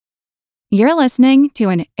You're listening to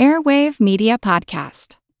an Airwave Media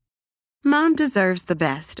Podcast. Mom deserves the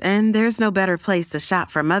best, and there's no better place to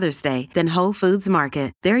shop for Mother's Day than Whole Foods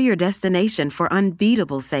Market. They're your destination for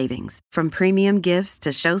unbeatable savings, from premium gifts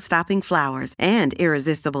to show-stopping flowers and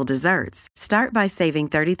irresistible desserts. Start by saving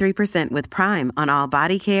 33% with Prime on all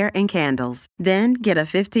body care and candles. Then get a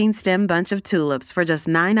 15-stem bunch of tulips for just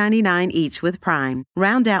 $9.99 each with Prime.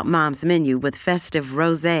 Round out Mom's menu with festive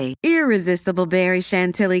rosé, irresistible berry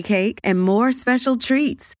chantilly cake, and more special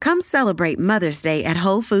treats. Come celebrate Mother's Day at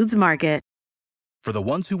Whole Foods Market. For the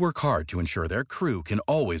ones who work hard to ensure their crew can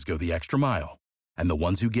always go the extra mile, and the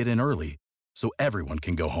ones who get in early so everyone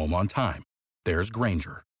can go home on time, there's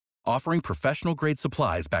Grainger, offering professional-grade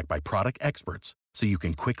supplies backed by product experts so you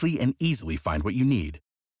can quickly and easily find what you need.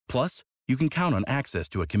 Plus, you can count on access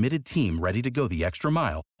to a committed team ready to go the extra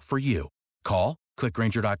mile for you. Call, click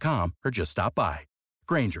Grainger.com, or just stop by.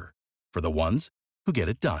 Grainger, for the ones who get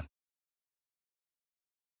it done.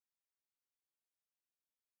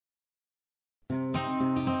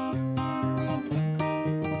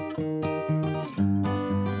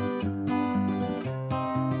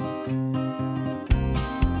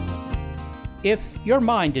 If your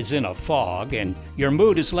mind is in a fog and your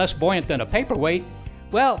mood is less buoyant than a paperweight,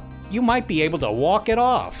 well, you might be able to walk it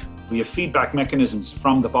off. We have feedback mechanisms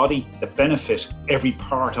from the body that benefit every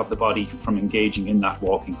part of the body from engaging in that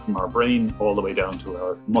walking, from our brain all the way down to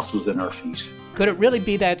our muscles in our feet. Could it really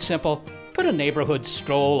be that simple? Could a neighborhood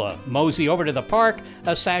stroll, a mosey over to the park,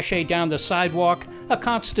 a sachet down the sidewalk, a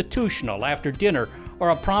constitutional after dinner,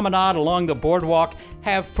 or a promenade along the boardwalk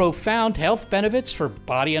have profound health benefits for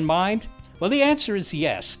body and mind? Well, the answer is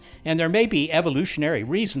yes, and there may be evolutionary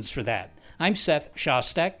reasons for that. I'm Seth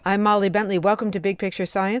Shostak. I'm Molly Bentley. Welcome to Big Picture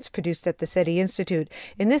Science, produced at the SETI Institute.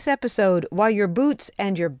 In this episode, why your boots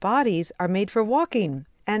and your bodies are made for walking.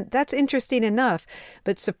 And that's interesting enough,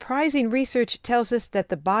 but surprising research tells us that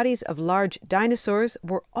the bodies of large dinosaurs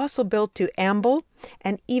were also built to amble,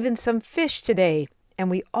 and even some fish today. And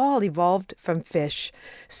we all evolved from fish.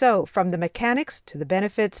 So, from the mechanics to the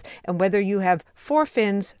benefits, and whether you have 4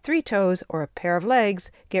 fins, 3 toes, or a pair of legs,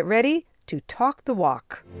 get ready to talk the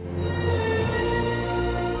walk.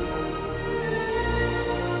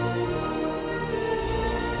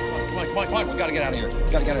 Come on, we gotta get out of here.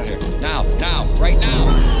 Gotta get out of here. Now, right now.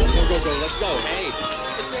 Go, let's go. Hey.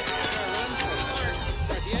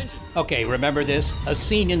 Start the engine. Okay, remember this? A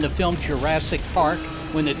scene in the film Jurassic Park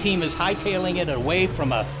when the team is hightailing it away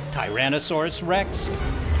from a Tyrannosaurus Rex?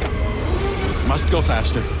 Must go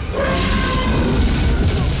faster.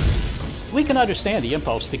 We can understand the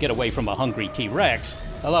impulse to get away from a hungry T-Rex,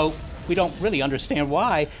 although we don't really understand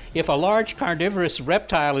why. If a large carnivorous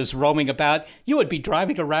reptile is roaming about, you would be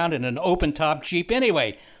driving around in an open-top Jeep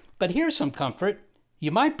anyway. But here's some comfort.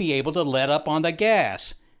 You might be able to let up on the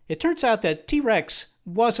gas. It turns out that T-Rex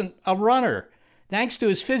wasn't a runner. Thanks to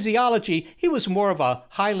his physiology, he was more of a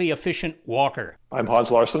highly efficient walker. I'm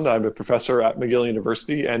Hans Larsson. I'm a professor at McGill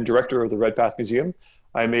University and director of the Red Path Museum.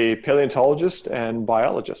 I'm a paleontologist and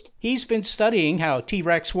biologist. He's been studying how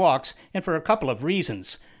T-Rex walks, and for a couple of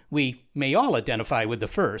reasons. We may all identify with the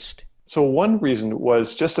first. So one reason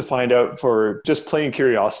was just to find out, for just plain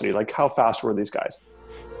curiosity, like how fast were these guys?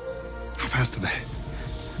 How fast are they?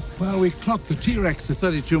 Well, we clocked the T-Rex at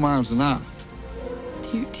 32 miles an hour.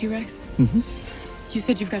 T-Rex? Mm-hmm. You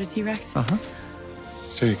said you've got a T-Rex? Uh-huh.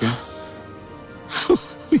 Say again.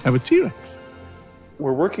 We have a T-Rex.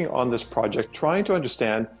 We're working on this project trying to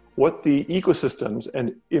understand what the ecosystems,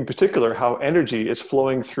 and in particular how energy is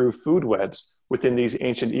flowing through food webs within these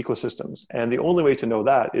ancient ecosystems. And the only way to know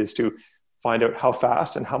that is to find out how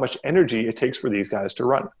fast and how much energy it takes for these guys to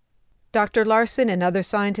run. Dr. Larson and other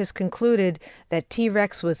scientists concluded that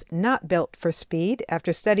T-Rex was not built for speed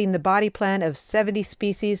after studying the body plan of 70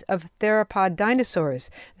 species of theropod dinosaurs,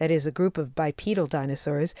 that is, a group of bipedal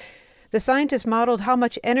dinosaurs. The scientists modeled how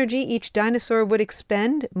much energy each dinosaur would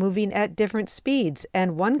expend moving at different speeds,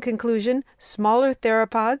 and one conclusion, smaller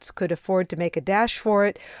theropods could afford to make a dash for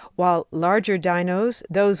it, while larger dinos,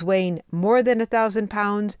 those weighing more than 1,000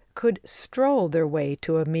 pounds, could stroll their way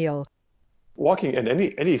to a meal. Walking in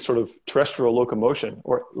any sort of terrestrial locomotion,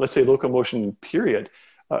 or let's say locomotion period,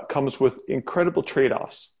 comes with incredible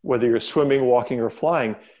trade-offs. Whether you're swimming, walking, or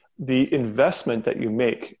flying, the investment that you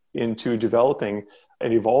make into developing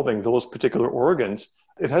and evolving those particular organs,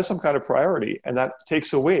 it has some kind of priority, and that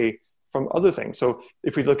takes away from other things. So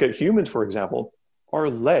if we look at humans, for example, our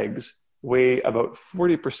legs weigh about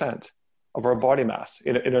 40% of our body mass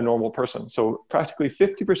in a normal person. So practically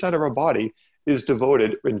 50% of our body is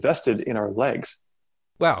invested in our legs.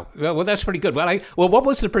 Wow. Well, that's pretty good. Well, what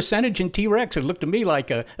was the percentage in T-Rex? It looked to me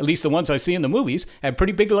like, at least the ones I see in the movies, had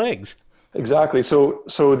pretty big legs. Exactly. So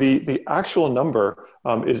the actual number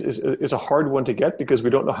is a hard one to get because we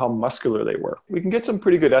don't know how muscular they were. We can get some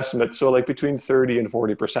pretty good estimates, so like between 30 and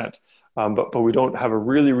 40%, but we don't have a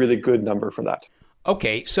really, really good number for that.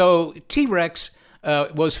 Okay, so T-Rex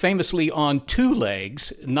was famously on 2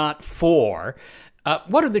 legs, not 4.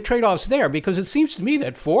 What are the trade-offs there? Because it seems to me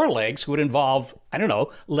that 4 legs would involve, I don't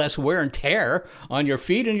know, less wear and tear on your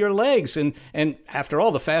feet and your legs. And after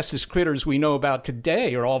all, the fastest critters we know about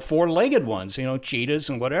today are all 4-legged ones, cheetahs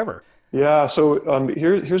and whatever. Yeah, so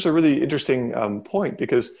here's a really interesting point,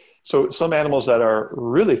 because so some animals that are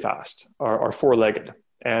really fast are 4-legged.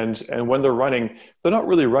 And when they're running, they're not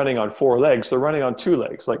really running on 4 legs, they're running on 2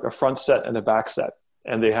 legs, like a front set and a back set.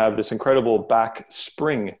 And they have this incredible back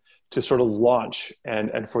spring to sort of launch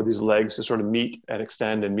and for these legs to sort of meet and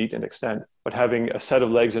extend and meet and extend. But having a set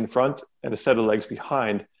of legs in front and a set of legs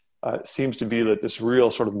behind seems to be like this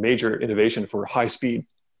real sort of major innovation for high speed.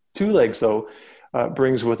 2 legs, though,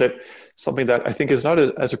 brings with it something that I think is not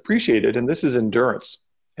as appreciated, and this is endurance.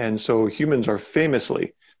 And so humans are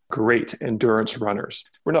famously great endurance runners.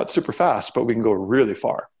 We're not super fast, but we can go really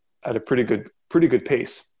far at a pretty good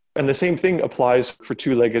pace. And the same thing applies for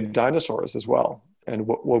 2-legged dinosaurs as well. And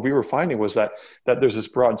what we were finding was that there's this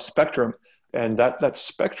broad spectrum, and that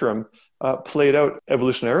spectrum played out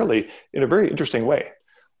evolutionarily in a very interesting way.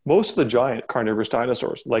 Most of the giant carnivorous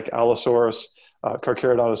dinosaurs, like Allosaurus,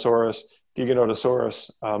 Carcharodontosaurus,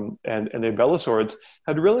 Giganotosaurus, and the Abelisaurids,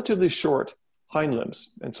 had relatively short hind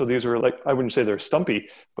limbs. And so these are like, I wouldn't say they're stumpy,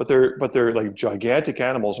 but they're like gigantic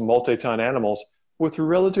animals, multi-ton animals with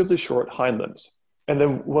relatively short hind limbs. And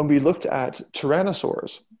then when we looked at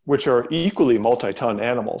tyrannosaurs, which are equally multi-ton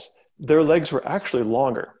animals, their legs were actually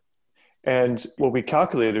longer. And what we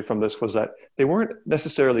calculated from this was that they weren't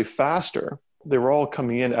necessarily faster. They were all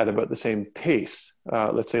coming in at about the same pace.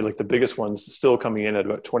 Let's say like the biggest ones still coming in at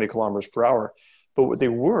about 20 kilometers per hour. But what they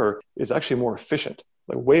were is actually more efficient,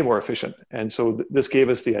 like way more efficient. And so this gave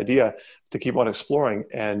us the idea to keep on exploring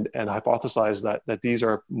and hypothesize that these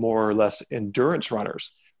are more or less endurance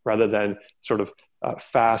runners rather than sort of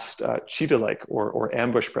fast cheetah-like or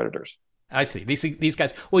ambush predators. I see. These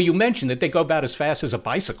guys, well, you mentioned that they go about as fast as a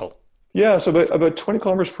bicycle. Yeah, so about 20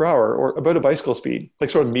 kilometers per hour, or about a bicycle speed, like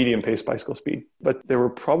sort of medium-paced bicycle speed. But they were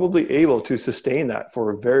probably able to sustain that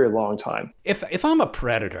for a very long time. If I'm a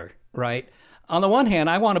predator, right, on the one hand,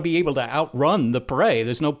 I want to be able to outrun the prey.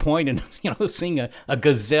 There's no point in seeing a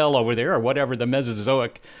gazelle over there or whatever the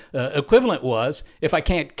Mesozoic equivalent was if I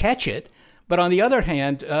can't catch it. But on the other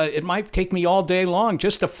hand, it might take me all day long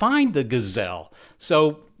just to find the gazelle.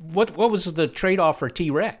 So what was the trade-off for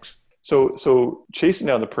T-Rex? So chasing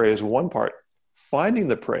down the prey is one part. Finding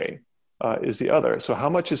the prey is the other. So how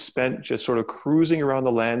much is spent just sort of cruising around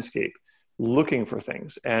the landscape, looking for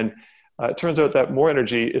things? And it turns out that more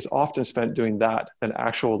energy is often spent doing that than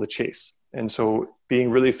the chase. And so being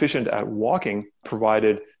really efficient at walking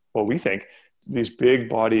provided, what we think, these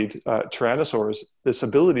big-bodied tyrannosaurs this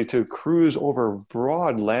ability to cruise over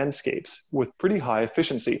broad landscapes with pretty high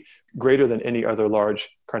efficiency, greater than any other large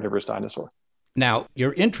carnivorous dinosaur. Now,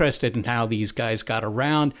 you're interested in how these guys got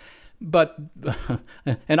around, but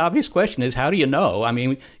an obvious question is, how do you know? I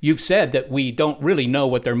mean, you've said that we don't really know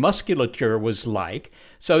what their musculature was like,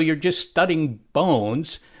 so you're just studying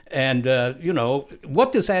bones, and,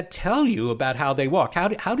 what does that tell you about how they walk?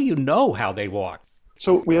 How do you know how they walk?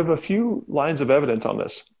 So we have a few lines of evidence on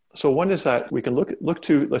this. So one is that we can look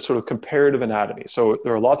to the sort of comparative anatomy. So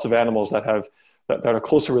there are lots of animals that are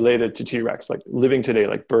closely related to T-Rex, like living today,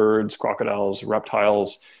 like birds, crocodiles,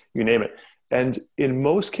 reptiles, you name it. And in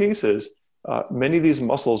most cases, many of these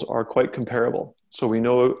muscles are quite comparable. So we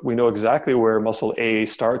know exactly where muscle A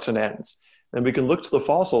starts and ends. And we can look to the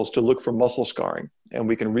fossils to look for muscle scarring, and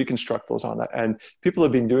we can reconstruct those on that. And people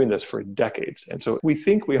have been doing this for decades. And so we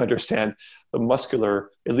think we understand the muscular,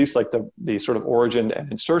 at least like the sort of origin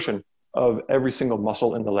and insertion of every single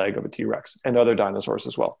muscle in the leg of a T-Rex and other dinosaurs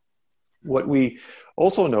as well. What we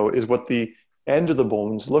also know is what the end of the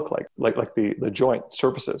bones look like the joint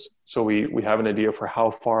surfaces. So we have an idea for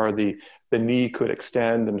how far the knee could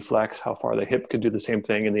extend and flex, how far the hip could do the same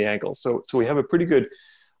thing in the ankle. So we have a pretty good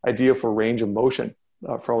idea for range of motion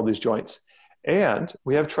for all these joints. And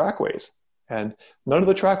we have trackways. And none of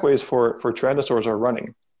the trackways for tyrannosaurs are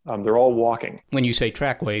running. They're all walking. When you say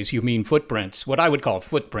trackways, you mean footprints, what I would call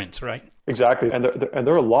footprints, right? Exactly. And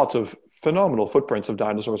there are lots of phenomenal footprints of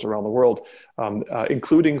dinosaurs around the world,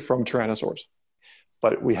 including from tyrannosaurs.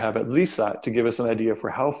 But we have at least that to give us an idea for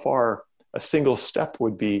how far a single step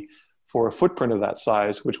would be for a footprint of that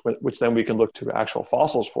size, which then we can look to actual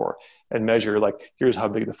fossils for and measure, like, here's how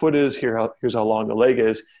big the foot is, here's how long the leg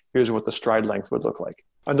is, here's what the stride length would look like.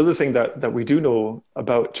 Another thing that we do know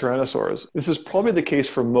about tyrannosaurs, this is probably the case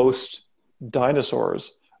for most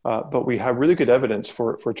dinosaurs, but we have really good evidence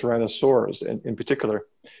for tyrannosaurs in particular,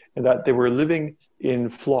 and that they were living in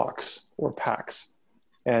flocks or packs.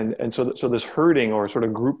 And so this herding or sort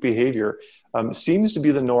of group behavior seems to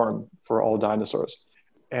be the norm for all dinosaurs.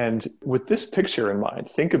 And with this picture in mind,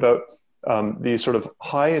 think about these sort of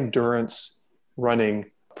high endurance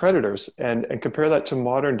running predators and compare that to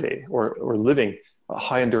modern day or living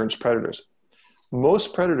high endurance predators.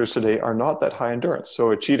 Most predators today are not that high endurance.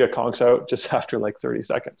 So a cheetah conks out just after like 30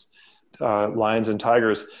 seconds. Lions and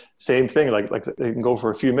tigers, same thing, like they can go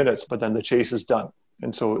for a few minutes, but then the chase is done.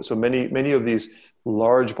 And so many of these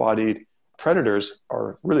large bodied predators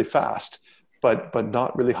are really fast, but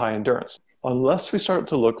not really high endurance, unless we start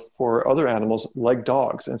to look for other animals like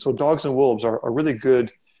dogs. And so dogs and wolves are a really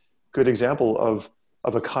good example of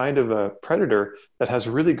a kind of a predator that has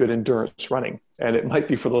really good endurance running. And it might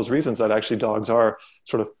be for those reasons that actually dogs are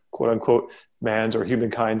sort of quote unquote man's or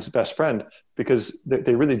humankind's best friend, because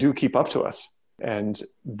they really do keep up to us. And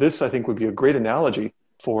this, I think, would be a great analogy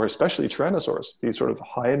for especially tyrannosaurs, these sort of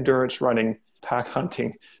high endurance running, pack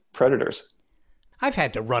hunting predators. I've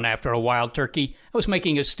had to run after a wild turkey. I was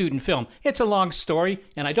making a student film. It's a long story,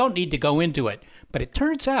 and I don't need to go into it. But it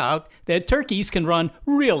turns out that turkeys can run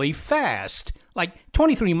really fast, like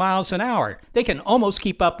 23 miles an hour. They can almost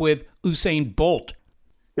keep up with Usain Bolt.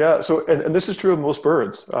 Yeah, so and this is true of most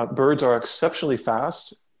birds. Birds are exceptionally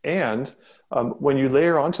fast, and when you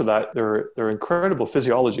layer onto that their incredible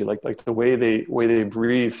physiology, like the way they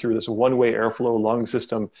breathe through this one-way airflow lung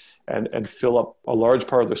system and fill up a large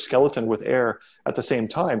part of their skeleton with air at the same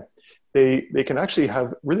time, they can actually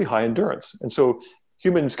have really high endurance. And so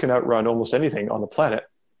humans can outrun almost anything on the planet,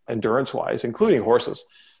 endurance-wise, including horses.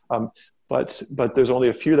 But there's only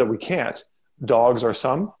a few that we can't. Dogs are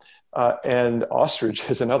some, and ostrich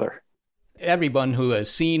is another. Everyone who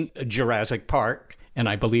has seen Jurassic Park, and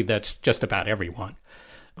I believe that's just about everyone,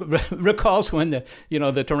 recalls when the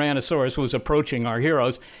Tyrannosaurus was approaching our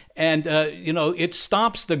heroes, and it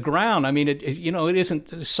stomps the ground. I mean, it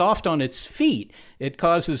isn't soft on its feet. It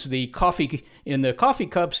causes the coffee in the coffee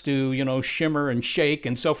cups to shimmer and shake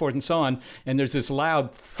and so forth and so on. And there's this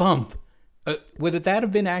loud thump. Would that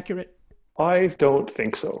have been accurate? I don't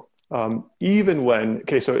think so. So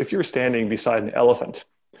if you're standing beside an elephant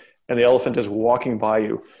and the elephant is walking by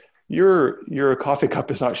you, your coffee cup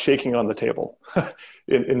is not shaking on the table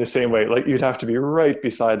in the same way. Like, you'd have to be right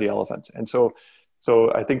beside the elephant. And so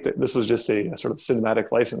I think that this was just a sort of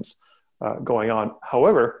cinematic license going on.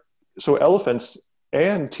 However, so elephants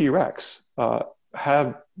and T-Rex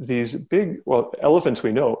have these elephants,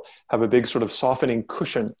 we know, have a big sort of softening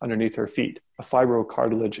cushion underneath their feet, a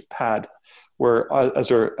fibrocartilage pad, where as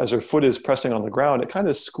their foot is pressing on the ground, it kind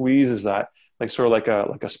of squeezes that, like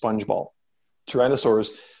a sponge ball.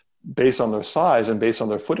 Tyrannosaurs, based on their size and based on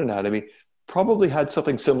their foot anatomy, probably had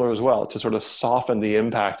something similar as well to sort of soften the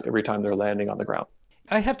impact every time they're landing on the ground.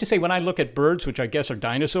 I have to say, when I look at birds, which I guess are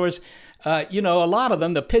dinosaurs, a lot of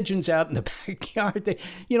them, the pigeons out in the backyard,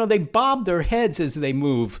 they bob their heads as they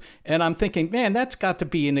move. And I'm thinking, man, that's got to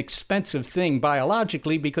be an expensive thing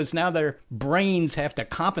biologically, because now their brains have to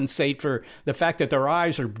compensate for the fact that their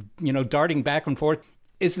eyes are, darting back and forth.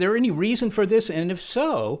 Is there any reason for this? And if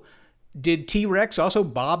so, did T-Rex also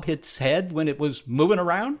bob its head when it was moving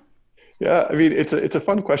around? Yeah, I mean, it's a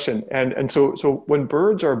fun question. And so when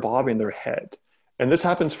birds are bobbing their head, and this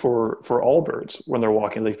happens for all birds when they're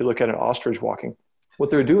walking, like if you look at an ostrich walking,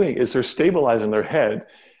 what they're doing is they're stabilizing their head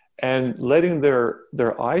and letting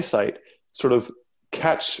their eyesight sort of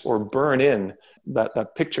catch or burn in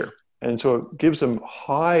that picture. And so it gives them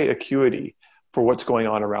high acuity for what's going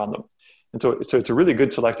on around them. And so it's a really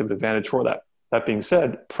good selective advantage for that. That being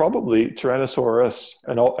said, probably Tyrannosaurus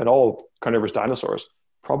and all carnivorous dinosaurs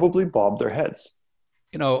probably bobbed their heads.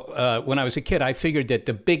 When I was a kid, I figured that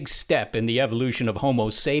the big step in the evolution of Homo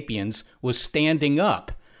sapiens was standing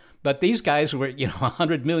up. But these guys were,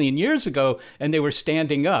 100 million years ago, and they were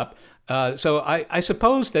standing up. So I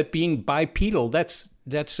suppose that being bipedal, that's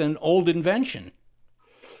an old invention.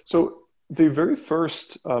 So the very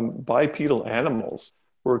first bipedal animals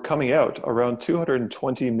were coming out around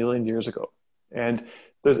 220 million years ago. And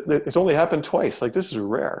it's only happened twice. Like, this is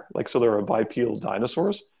rare. Like, so there are bipedal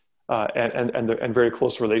dinosaurs, and very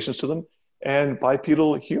close relations to them, and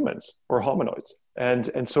bipedal humans or hominoids.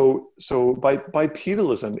 And so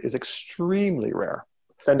bipedalism is extremely rare.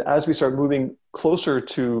 And as we start moving closer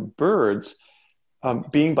to birds,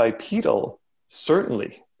 being bipedal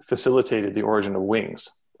certainly facilitated the origin of wings.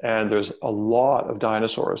 And there's a lot of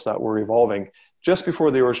dinosaurs that were evolving just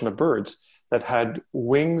before the origin of birds that had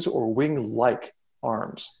wings or wing-like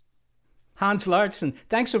arms. Hans Larsen,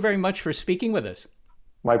 thanks so very much for speaking with us.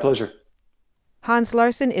 My pleasure. Hans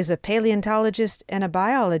Larsen is a paleontologist and a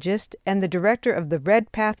biologist and the director of the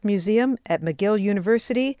Red Path Museum at McGill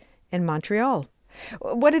University in Montreal.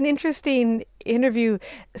 What an interesting interview.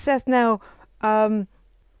 Seth, now,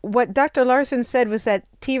 what Dr. Larsen said was that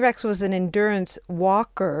T-Rex was an endurance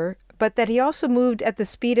walker, but that he also moved at the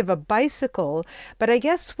speed of a bicycle. But I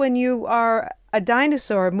guess when you are a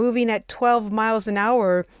dinosaur, moving at 12 miles an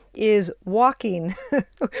hour is walking,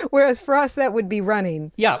 whereas for us that would be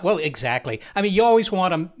running. Yeah, well, exactly. I mean, you always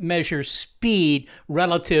want to measure speed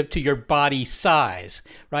relative to your body size,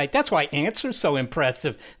 right? That's why ants are so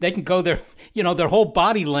impressive. They can go their whole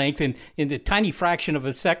body length in the tiny fraction of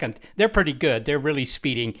a second. They're pretty good. They're really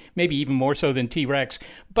speeding, maybe even more so than T-Rex.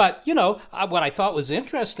 But, what I thought was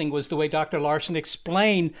interesting was the way Dr. Larsen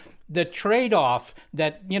explained the trade-off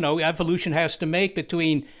that, evolution has to make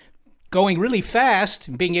between going really fast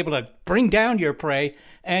and being able to bring down your prey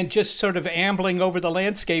and just sort of ambling over the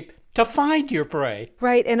landscape to find your prey.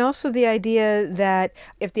 Right, and also the idea that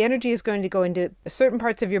if the energy is going to go into certain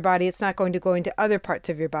parts of your body, it's not going to go into other parts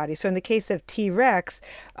of your body. So in the case of T-Rex,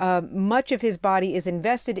 much of his body is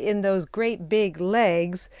invested in those great big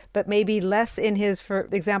legs, but maybe less in his, for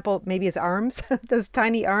example, maybe his arms, those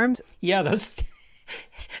tiny arms. Yeah,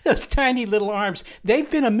 those tiny little arms, they've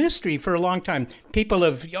been a mystery for a long time. People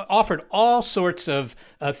have offered all sorts of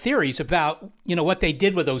theories about, what they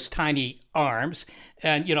did with those tiny arms.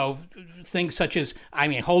 And, things such as,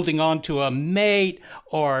 holding on to a mate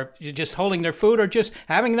or just holding their food or just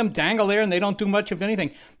having them dangle there and they don't do much of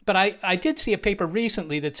anything. But I did see a paper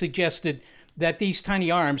recently that suggested that these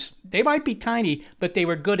tiny arms, they might be tiny, but they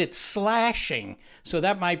were good at slashing. So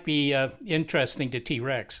that might be interesting to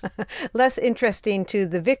T-Rex. Less interesting to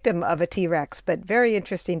the victim of a T-Rex, but very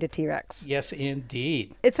interesting to T-Rex. Yes,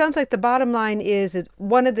 indeed. It sounds like the bottom line is that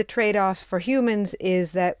one of the trade-offs for humans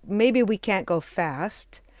is that maybe we can't go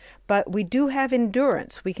fast, but we do have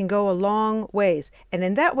endurance. We can go a long ways. And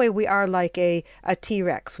in that way, we are like a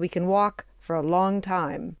T-Rex. We can walk for a long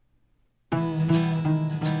time.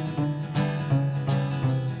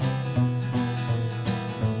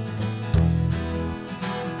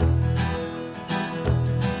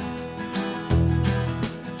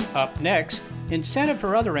 Up next, incentive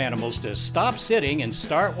for other animals to stop sitting and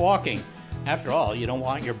start walking. After all, you don't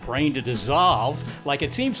want your brain to dissolve like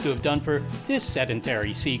it seems to have done for this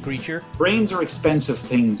sedentary sea creature. Brains are expensive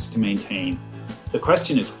things to maintain. The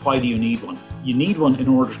question is, why do you need one? You need one in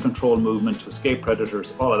order to control movement, to escape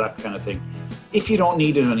predators, all of that kind of thing. If you don't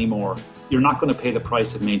need it anymore, you're not going to pay the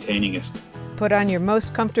price of maintaining it. Put on your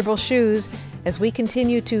most comfortable shoes as we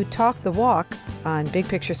continue to talk the walk on Big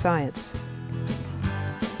Picture Science.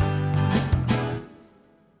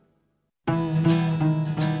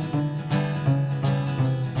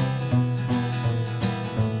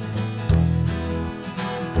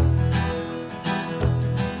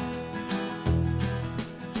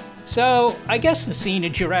 So, I guess the scene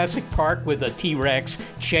in Jurassic Park with a T-Rex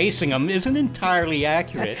chasing them isn't entirely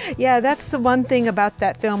accurate. Yeah, that's the one thing about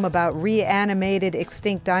that film about reanimated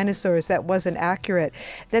extinct dinosaurs that wasn't accurate,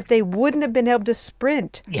 that they wouldn't have been able to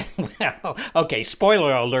sprint. Yeah, well, okay,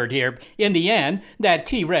 spoiler alert here. In the end, that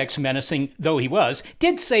T-Rex, menacing though he was,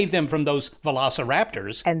 did save them from those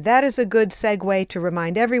velociraptors. And that is a good segue to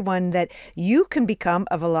remind everyone that you can become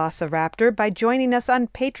a velociraptor by joining us on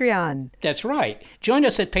Patreon. That's right. Join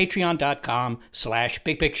us at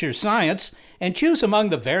patreon.com/bigpicturescience and choose among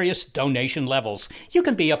the various donation levels. You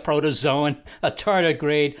can be a protozoan, a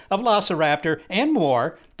tardigrade, a velociraptor, and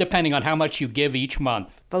more, depending on how much you give each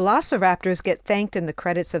month. Velociraptors get thanked in the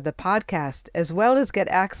credits of the podcast, as well as get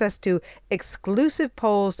access to exclusive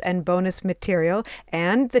polls and bonus material,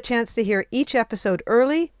 and the chance to hear each episode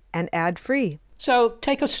early and ad-free. So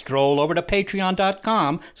take a stroll over to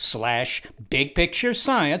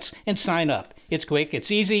patreon.com/bigpicturescience and sign up. It's quick,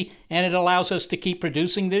 it's easy, and it allows us to keep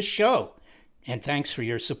producing this show. And thanks for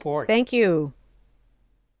your support. Thank you.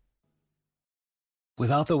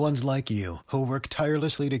 Without the ones like you, who work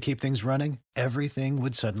tirelessly to keep things running, everything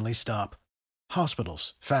would suddenly stop.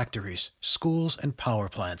 Hospitals, factories, schools, and power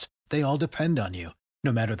plants, they all depend on you.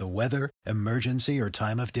 No matter the weather, emergency, or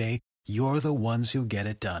time of day, you're the ones who get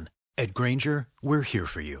it done. At Grainger, we're here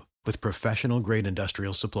for you with professional-grade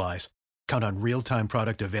industrial supplies. Count on real-time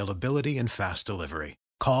product availability and fast delivery.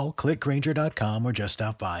 Call, click Grainger.com, or just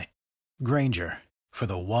stop by. Grainger, for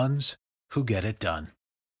the ones who get it done.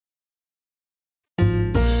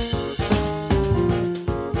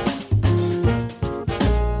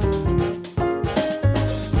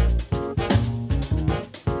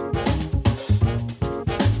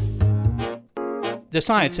 The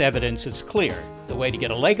science evidence is clear. The way to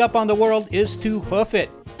get a leg up on the world is to hoof it.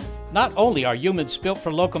 Not only are humans built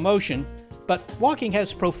for locomotion, but walking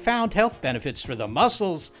has profound health benefits for the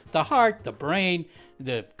muscles, the heart, the brain,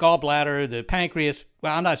 the gallbladder, the pancreas.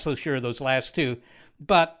 Well, I'm not so sure of those last two,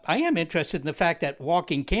 but I am interested in the fact that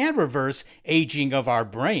walking can reverse aging of our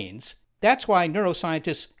brains. That's why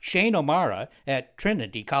neuroscientist Shane O'Mara at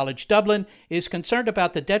Trinity College Dublin is concerned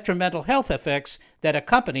about the detrimental health effects that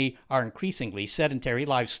accompany our increasingly sedentary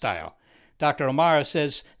lifestyle. Dr. O'Mara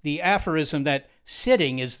says the aphorism that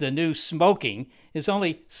sitting is the new smoking is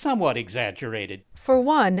only somewhat exaggerated. For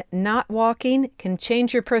one, not walking can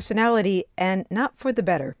change your personality, and not for the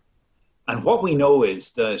better. And what we know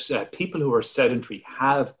is that people who are sedentary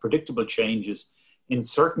have predictable changes in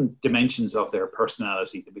certain dimensions of their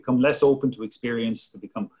personality. They become less open to experience, they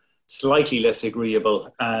become slightly less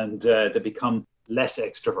agreeable, and they become less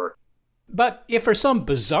extrovert. But if for some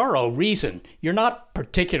bizarro reason you're not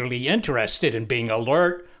particularly interested in being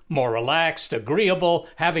alert, more relaxed, agreeable,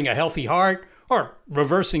 having a healthy heart, or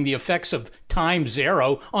reversing the effects of time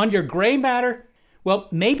zero on your gray matter, well,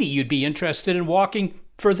 maybe you'd be interested in walking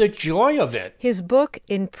for the joy of it. His book,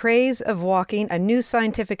 In Praise of Walking, A New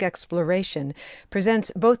Scientific Exploration,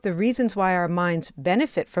 presents both the reasons why our minds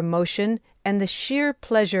benefit from motion and the sheer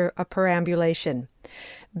pleasure of perambulation.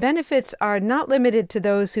 Benefits are not limited to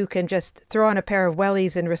those who can just throw on a pair of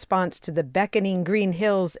wellies in response to the beckoning green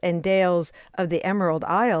hills and dales of the Emerald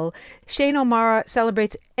Isle. Shane O'Mara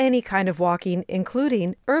celebrates any kind of walking,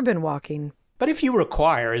 including urban walking. But if you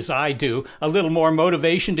require, as I do, a little more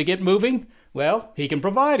motivation to get moving, well, he can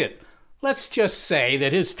provide it. Let's just say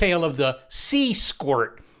that his tale of the sea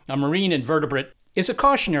squirt, a marine invertebrate, is a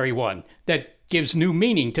cautionary one that gives new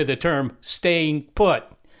meaning to the term staying put.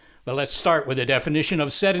 Well, let's start with a definition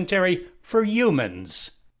of sedentary for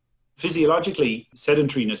humans. Physiologically,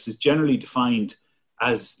 sedentariness is generally defined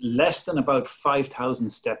as less than about 5,000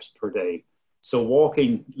 steps per day. So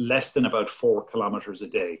walking less than about 4 kilometers a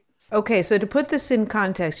day. Okay, so to put this in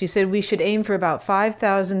context, you said we should aim for about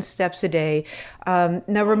 5,000 steps a day.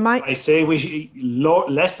 I say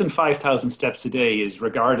less than 5,000 steps a day is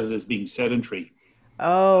regarded as being sedentary.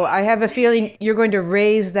 Oh, I have a feeling you're going to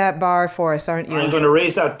raise that bar for us, aren't you? I'm going to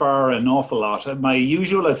raise that bar an awful lot. My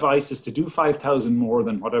usual advice is to do 5,000 more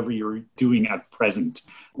than whatever you're doing at present.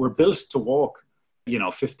 We're built to walk,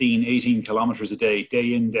 15, 18 kilometers a day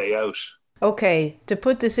in, day out. Okay, to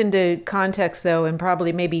put this into context, though, and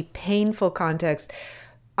probably maybe painful context,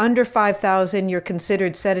 under 5,000, you're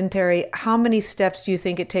considered sedentary. How many steps do you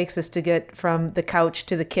think it takes us to get from the couch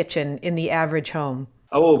to the kitchen in the average home?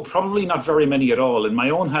 Oh, probably not very many at all. In my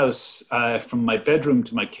own house, from my bedroom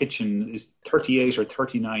to my kitchen is 38 or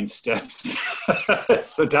 39 steps.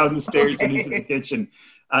 So down the stairs and into the kitchen.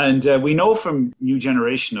 And we know from new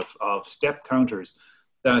generation of step counters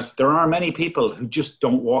that there are many people who just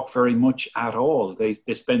don't walk very much at all. They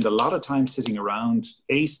spend a lot of time sitting around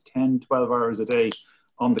 8, 10, 12 hours a day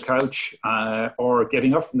on the couch or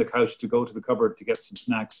getting up from the couch to go to the cupboard to get some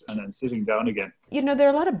snacks and then sitting down again. There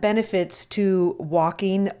are a lot of benefits to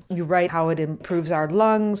walking. You write how it improves our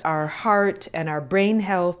lungs, our heart, and our brain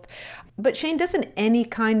health. But Shane, doesn't any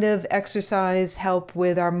kind of exercise help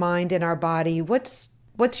with our mind and our body? What's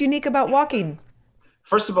unique about walking?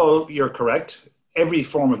 First of all, you're correct. Every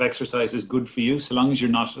form of exercise is good for you, so long as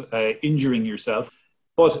you're not injuring yourself.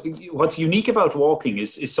 But what's unique about walking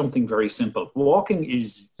is something very simple. Walking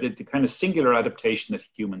is the kind of singular adaptation that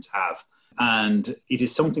humans have. And it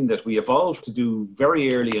is something that we evolved to do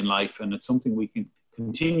very early in life. And it's something we can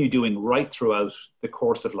continue doing right throughout the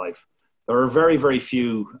course of life. There are very, very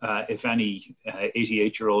few, if any,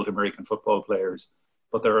 88-year-old American football players.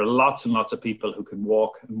 But there are lots and lots of people who can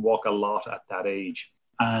walk and walk a lot at that age.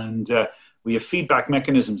 And we have feedback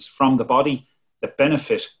mechanisms from the body that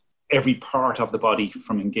benefit every part of the body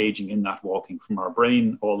from engaging in that walking, from our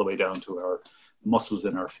brain all the way down to our muscles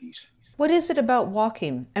in our feet. What is it about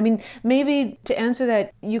walking? I mean, maybe to answer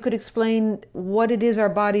that, you could explain what it is our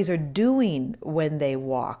bodies are doing when they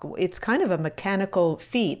walk. It's kind of a mechanical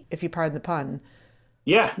feat, if you pardon the pun.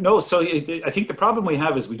 Yeah, no, so I think the problem we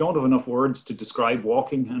have is we don't have enough words to describe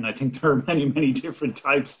walking, and I think there are many, many different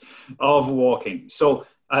types of walking. So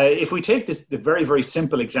if we take the very, very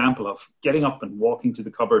simple example of getting up and walking to the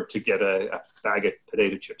cupboard to get a bag of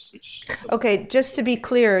potato chips. Okay, just to be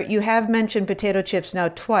clear, you have mentioned potato chips now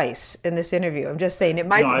twice in this interview. I'm just saying they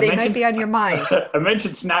might be on your mind. I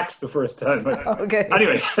mentioned snacks the first time. Okay.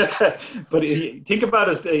 Anyway, but think about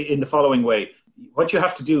it in the following way. What you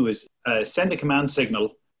have to do is send a command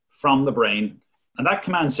signal from the brain, and that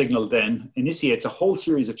command signal then initiates a whole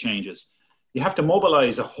series of changes. You have to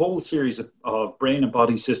mobilize a whole series of brain and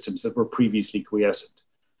body systems that were previously quiescent.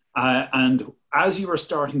 And as you are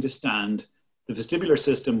starting to stand, the vestibular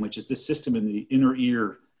system, which is this system in the inner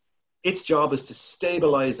ear, its job is to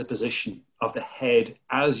stabilize the position of the head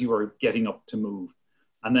as you are getting up to move.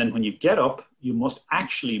 And then when you get up, you must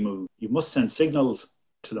actually move. You must send signals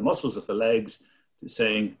to the muscles of the legs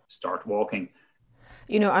saying, start walking.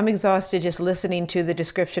 You know, I'm exhausted just listening to the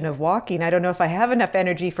description of walking. I don't know if I have enough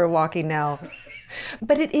energy for walking now.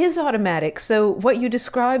 But it is automatic. So what you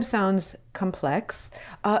describe sounds complex.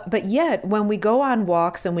 But yet, when we go on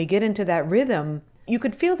walks and we get into that rhythm, you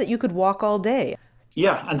could feel that you could walk all day.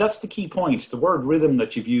 Yeah, and that's the key point. The word rhythm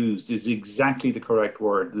that you've used is exactly the correct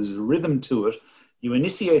word. There's a rhythm to it. You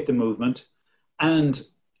initiate the movement, and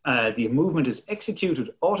the movement is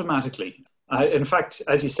executed automatically. In fact,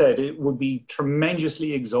 as you said, it would be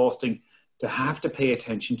tremendously exhausting to have to pay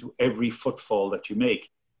attention to every footfall that you make.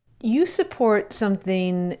 You support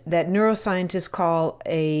something that neuroscientists call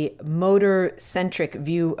a motor-centric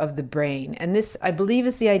view of the brain. And this, I believe,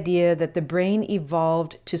 is the idea that the brain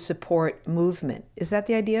evolved to support movement. Is that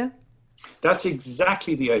the idea? That's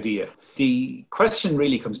exactly the idea. The question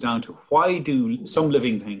really comes down to, why do some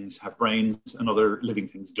living things have brains and other living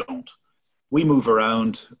things don't? We move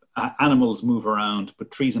around, animals move around,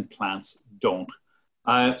 but trees and plants don't.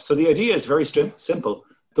 So the idea is very simple.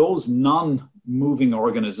 Those non-moving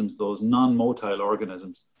organisms, those non-motile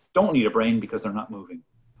organisms, don't need a brain because they're not moving.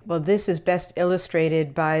 Well, this is best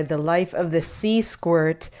illustrated by the life of the sea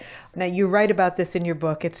squirt. Now, you write about this in your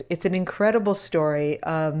book. It's an incredible story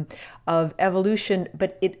of evolution,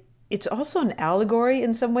 but it's also an allegory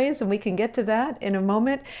in some ways, and we can get to that in a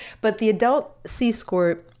moment. But the adult sea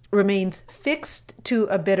squirt remains fixed to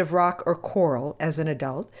a bit of rock or coral as an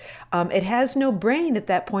adult. It has no brain at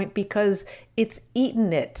that point because it's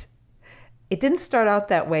eaten it. It didn't start out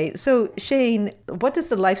that way. So, Shane, what does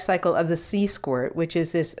the life cycle of the sea squirt, which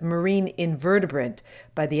is this marine invertebrate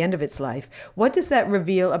by the end of its life, what does that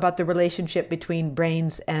reveal about the relationship between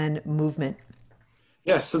brains and movement?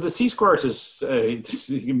 Yes, so the sea squirt is this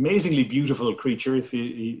amazingly beautiful creature. If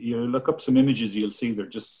you look up some images, you'll see they're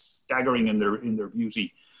just staggering in their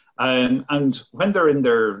beauty. And when they're in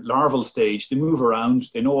their larval stage, they move around,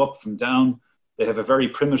 they know up from down, they have a very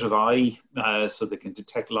primitive eye, so they can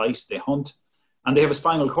detect light, they hunt, and they have a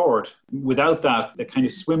spinal cord. Without that, the kind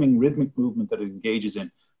of swimming rhythmic movement that it engages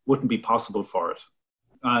in wouldn't be possible for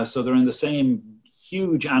it. So they're in the same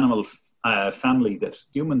huge animal family that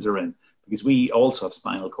humans are in, because we also have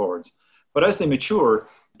spinal cords. But as they mature,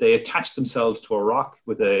 they attach themselves to a rock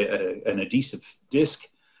with an adhesive disc,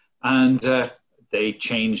 and they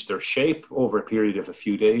change their shape over a period of a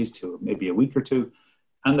few days to maybe a week or two.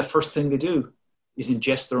 And the first thing they do is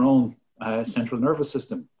ingest their own central nervous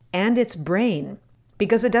system. And its brain,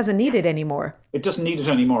 because it doesn't need it anymore. It doesn't need it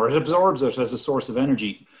anymore. It absorbs it as a source of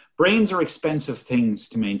energy. Brains are expensive things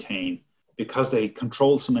to maintain because they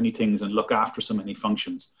control so many things and look after so many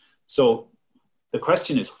functions. So the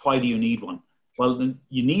question is, why do you need one? Well, then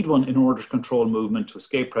you need one in order to control movement, to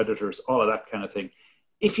escape predators, all of that kind of thing.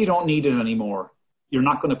 If you don't need it anymore, you're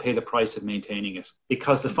not going to pay the price of maintaining it,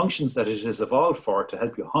 because the functions that it has evolved for, to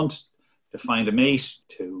help you hunt, to find a mate,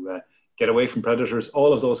 to get away from predators,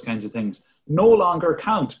 all of those kinds of things, no longer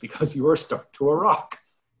count because you are stuck to a rock.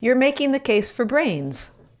 You're making the case for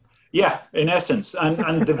brains. Yeah, in essence.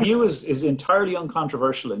 And the view is entirely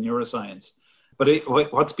uncontroversial in neuroscience. But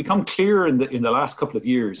what's become clear in the last couple of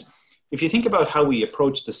years, if you think about how we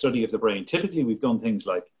approach the study of the brain, typically we've done things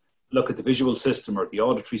like look at the visual system or the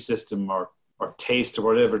auditory system or taste or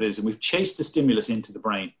whatever it is, and we've chased the stimulus into the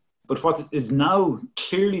brain. But what is now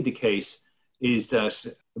clearly the case is that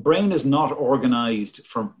the brain is not organized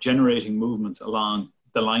for generating movements along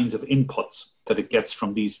the lines of inputs that it gets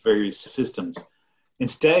from these various systems.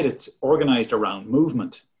 Instead, it's organized around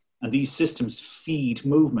movement, and these systems feed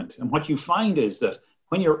movement. And what you find is that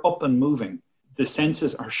when you're up and moving, the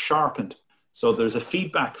senses are sharpened. So there's a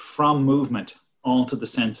feedback from movement onto the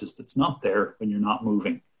senses that's not there when you're not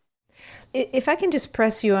moving. If I can just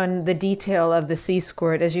press you on the detail of the sea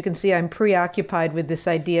squirt, as you can see, I'm preoccupied with this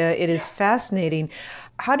idea. It is fascinating.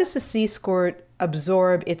 How does the sea squirt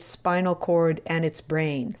absorb its spinal cord and its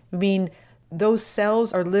brain? I mean, those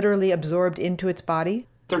cells are literally absorbed into its body?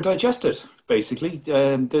 They're digested, basically.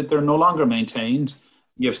 They're no longer maintained.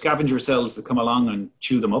 You have scavenger cells that come along and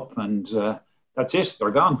chew them up, and that's it. They're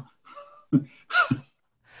gone.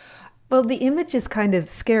 Well, the image is kind of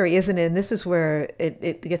scary, isn't it? And this is where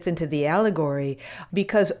it gets into the allegory,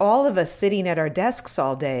 because all of us sitting at our desks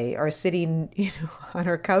all day or sitting, on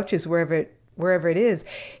our couches, wherever it is,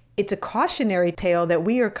 it's a cautionary tale that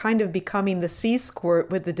we are kind of becoming the sea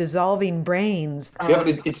squirt with the dissolving brains. Yeah, but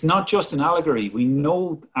it's not just an allegory. We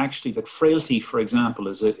know actually that frailty, for example,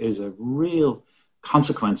 is a real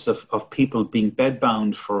consequence of people being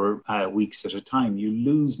bedbound for weeks at a time. You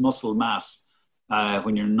lose muscle mass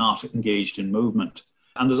when you're not engaged in movement.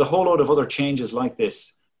 And there's a whole load of other changes like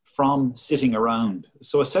this from sitting around.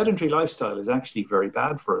 So a sedentary lifestyle is actually very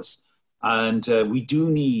bad for us. And we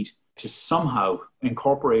do need to somehow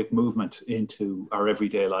incorporate movement into our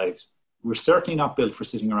everyday lives. We're certainly not built for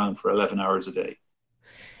sitting around for 11 hours a day.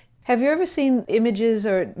 Have you ever seen images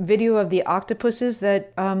or video of the octopuses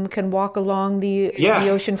that can walk along the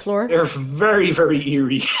ocean floor? They're very, very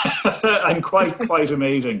eerie and quite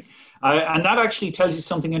amazing. And that actually tells you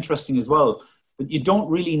something interesting as well. But you don't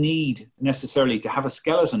really need necessarily to have a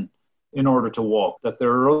skeleton in order to walk, that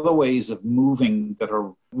there are other ways of moving that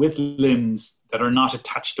are with limbs that are not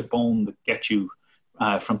attached to bone that get you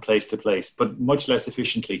from place to place, but much less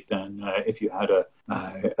efficiently than if you had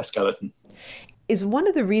a skeleton. Is one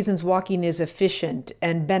of the reasons walking is efficient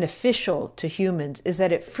and beneficial to humans is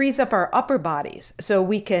that it frees up our upper bodies. So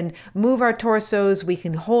we can move our torsos, we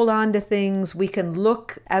can hold on to things, we can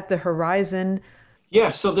look at the horizon. Yeah,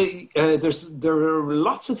 so there are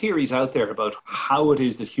lots of theories out there about how it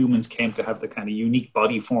is that humans came to have the kind of unique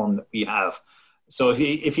body form that we have. So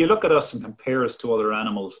if you look at us and compare us to other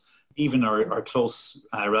animals, even our close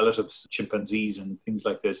relatives, chimpanzees and things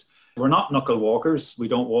like this, we're not knuckle walkers. We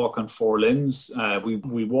don't walk on four limbs.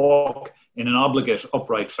 We walk in an obligate,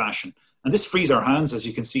 upright fashion. And this frees our hands. As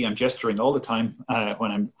you can see, I'm gesturing all the time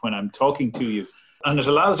when I'm talking to you. And it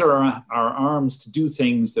allows our arms to do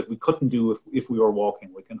things that we couldn't do if we were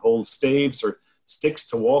walking. We can hold staves or sticks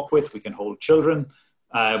to walk with. We can hold children.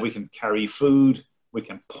 We can carry food. We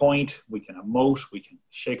can point. We can emote. We can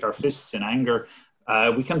shake our fists in anger.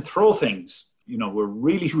 We can throw things. We're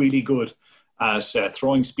really, really good at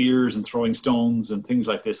throwing spears and throwing stones and things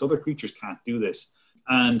like this. Other creatures can't do this.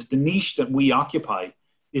 And the niche that we occupy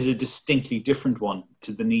is a distinctly different one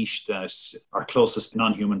to the niche that our closest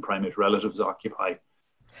non-human primate relatives occupy.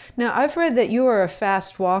 Now, I've read that you are a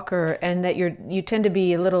fast walker and that you tend to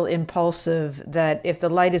be a little impulsive, that if the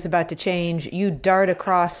light is about to change, you dart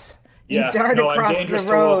across I'm dangerous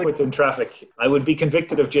the road. To walk with in traffic. I would be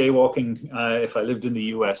convicted of jaywalking if I lived in the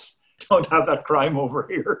US. Don't have that crime over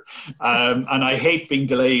here. And I hate being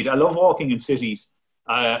delayed. I love walking in cities.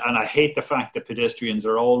 And I hate the fact that pedestrians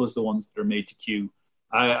are always the ones that are made to queue.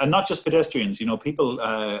 And not just pedestrians, people,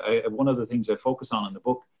 one of the things I focus on in the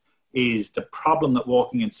book is the problem that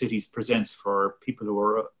walking in cities presents for people who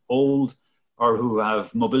are old or who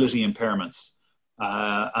have mobility impairments.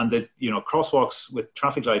 And that, crosswalks with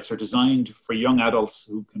traffic lights are designed for young adults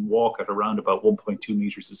who can walk at around about 1.2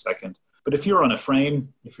 meters a second. But if you're on a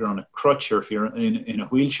frame, if you're on a crutch, or if you're in a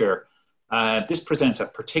wheelchair, this presents a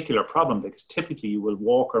particular problem because typically you will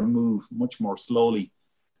walk or move much more slowly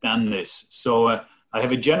than this. So I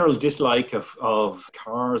have a general dislike of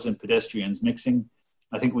cars and pedestrians mixing.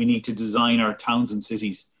 I think we need to design our towns and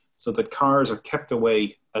cities so that cars are kept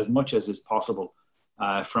away as much as is possible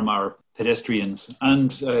from our pedestrians.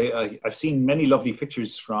 And I've seen many lovely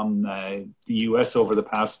pictures from the US over the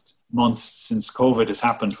past months since COVID has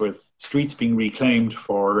happened, with streets being reclaimed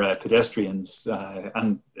for pedestrians.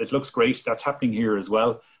 And it looks great. That's happening here as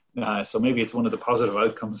well. So maybe it's one of the positive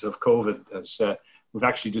outcomes of COVID that we've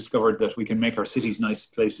actually discovered that we can make our cities nice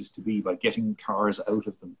places to be by getting cars out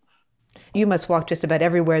of them. You must walk just about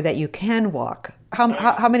everywhere that you can walk.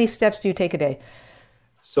 How many steps do you take a day?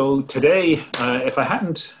 So today, if I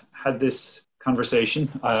hadn't had this conversation,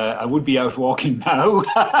 I would be out walking now.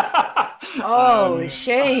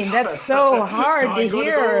 Shane, that's so hard so to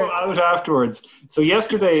hear. Go out afterwards. So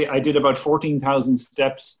yesterday I did about 14,000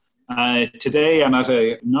 steps. Today I'm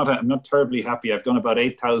not terribly happy. I've done about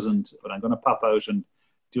 8,000, but I'm going to pop out and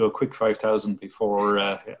do a quick 5,000 before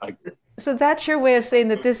I. So that's your way of saying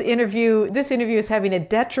that this interview is having a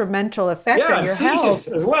detrimental effect on your health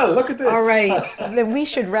as well. Look at this. All right, then we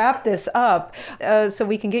should wrap this up so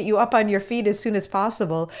we can get you up on your feet as soon as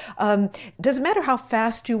possible. Does it matter how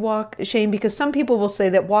fast you walk, Shane? Because some people will say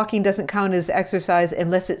that walking doesn't count as exercise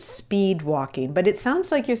unless it's speed walking. But it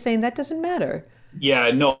sounds like you're saying that doesn't matter.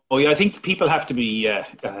 Yeah, no, I think people have to be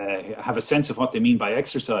have a sense of what they mean by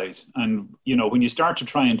exercise. And, when you start to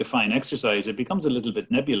try and define exercise, it becomes a little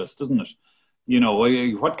bit nebulous, doesn't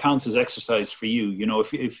it? What counts as exercise for you?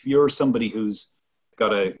 If you're somebody who's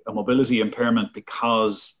got a mobility impairment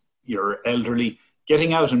because you're elderly,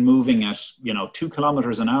 getting out and moving at, 2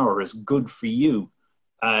 kilometers an hour is good for you.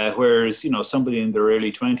 Whereas, somebody in their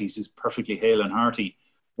early 20s is perfectly hale and hearty.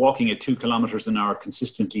 Walking at 2 kilometers an hour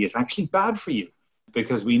consistently is actually bad for you.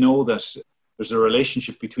 because we know that there's a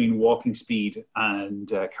relationship between walking speed and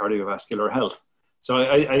cardiovascular health. So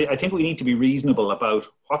I think we need to be reasonable about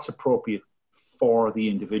what's appropriate for the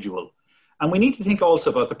individual. And we need to think also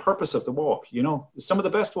about the purpose of the walk. You know, some of the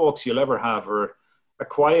best walks you'll ever have are a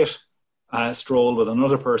quiet stroll with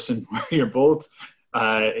another person where you're both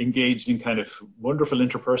engaged in kind of wonderful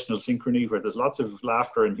interpersonal synchrony, where there's lots of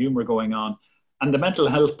laughter and humor going on. And the mental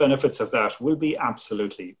health benefits of that will be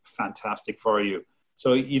absolutely fantastic for you.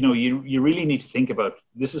 So, you know, you really need to think about,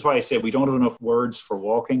 this is why I say we don't have enough words for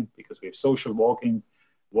walking, because we have social walking,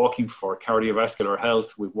 walking for cardiovascular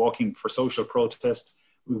health, we're walking for social protest,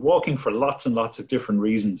 we're walking for lots and lots of different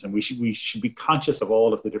reasons. And we should be conscious of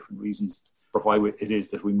all of the different reasons for why it is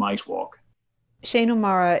that we might walk. Shane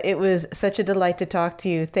O'Mara, it was such a delight to talk to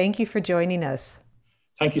you. Thank you for joining us.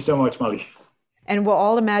 Thank you so much, Molly. And we'll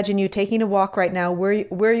all imagine you taking a walk right now. Where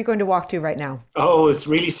are you going to walk to right now? Oh, it's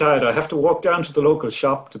really sad. I have to walk down to the local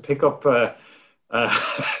shop to pick up bread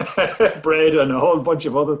and a whole bunch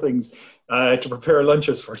of other things to prepare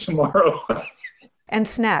lunches for tomorrow. And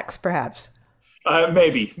snacks, perhaps?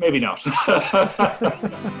 Maybe not.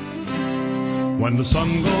 When the sun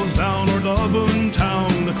goes down o'er Dublin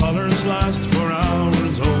town, the colours last for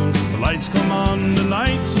hours old. The lights come on, the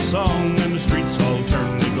night's a song, and the streets all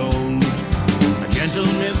turn to gold. A gentle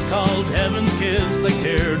mist called heaven's kiss, like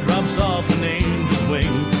teardrops off an angel's wing.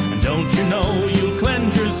 And don't you know you'll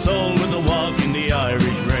cleanse your soul with a walk in the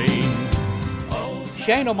Irish rain.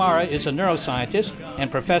 Shane O'Mara is a neuroscientist and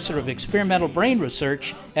professor of experimental brain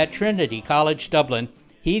research at Trinity College, Dublin.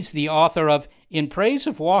 He's the author of In Praise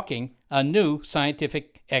of Walking, a New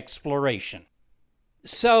Scientific Exploration.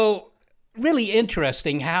 So, really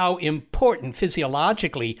interesting how important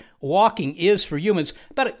physiologically walking is for humans,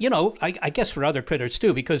 but, you know, I guess for other critters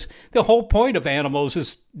too, because the whole point of animals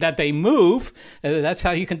is that they move. That's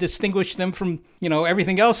how you can distinguish them from, you know,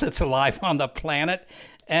 everything else that's alive on the planet.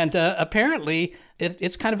 And apparently,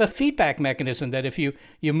 it's kind of a feedback mechanism that if you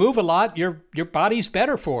move a lot, your body's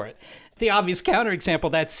better for it. The obvious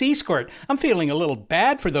counterexample, that sea squirt. I'm feeling a little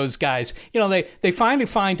bad for those guys. You know, they finally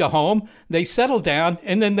find a home, they settle down,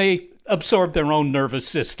 and then they absorb their own nervous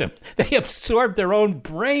system. They absorb their own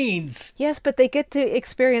brains. Yes, but they get to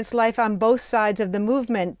experience life on both sides of the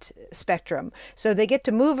movement spectrum. So they get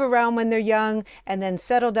to move around when they're young and then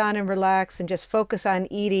settle down and relax and just focus on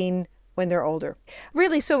eating when they're older.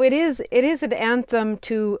 Really, so it is an anthem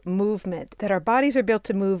to movement, that our bodies are built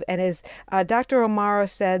to move. And as Dr. O'Mara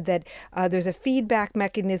said, that there's a feedback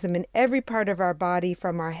mechanism in every part of our body,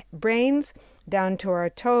 from our brains down to our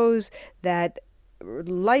toes, that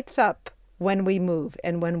lights up when we move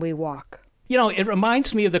and when we walk. You know, it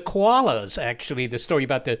reminds me of the koalas, actually, the story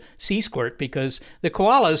about the sea squirt, because the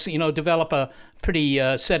koalas, you know, develop a pretty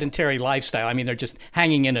sedentary lifestyle. I mean, they're just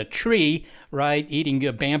hanging in a tree, right, eating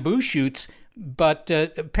bamboo shoots. But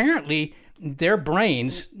apparently their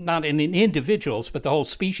brains, not in individuals, but the whole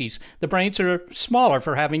species, the brains are smaller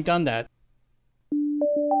for having done that.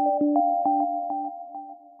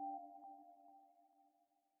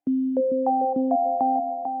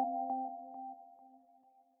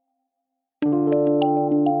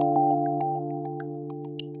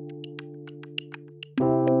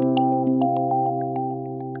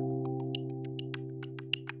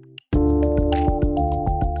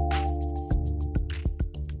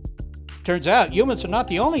 Turns out humans are not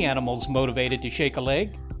the only animals motivated to shake a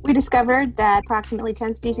leg. We discovered that approximately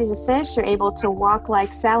 10 species of fish are able to walk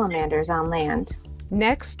like salamanders on land.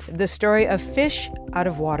 Next, the story of fish out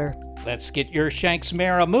of water. Let's get your Shanks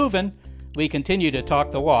Mara moving. We continue to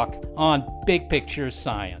talk the walk on Big Picture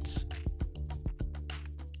Science.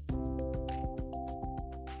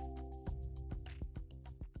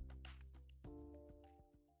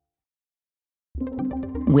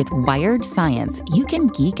 With Wired Science, you can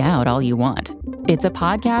geek out all you want. It's a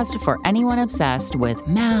podcast for anyone obsessed with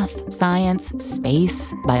math, science,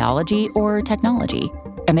 space, biology, or technology.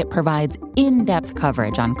 And it provides in-depth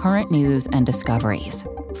coverage on current news and discoveries.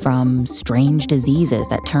 From strange diseases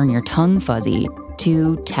that turn your tongue fuzzy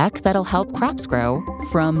to tech that'll help crops grow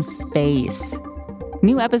from space.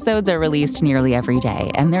 New episodes are released nearly every day,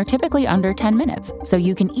 and they're typically under 10 minutes, so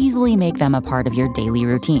you can easily make them a part of your daily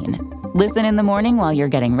routine. Listen in the morning while you're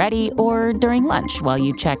getting ready, or during lunch while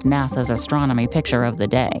you check NASA's astronomy picture of the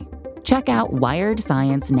day. Check out Wired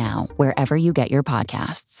Science now, wherever you get your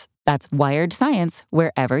podcasts. That's Wired Science,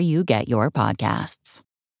 wherever you get your podcasts.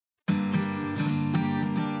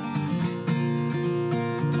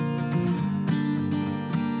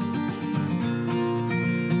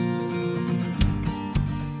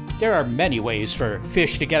 There are many ways for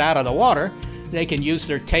fish to get out of the water. They can use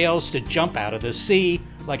their tails to jump out of the sea,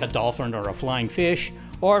 like a dolphin or a flying fish,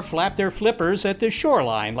 or flap their flippers at the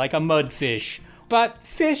shoreline, like a mudfish. But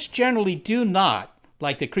fish generally do not,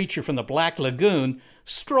 like the creature from the Black Lagoon,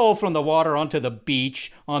 stroll from the water onto the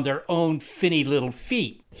beach on their own finny little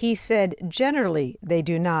feet. He said generally they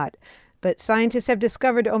do not. But scientists have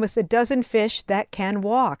discovered almost a dozen fish that can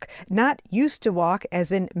walk. Not used to walk,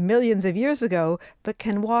 as in millions of years ago, but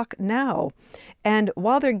can walk now. And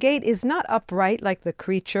while their gait is not upright like the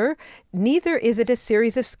creature, neither is it a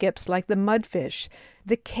series of skips like the mudfish.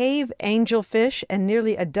 The cave angelfish and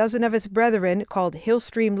nearly a dozen of its brethren, called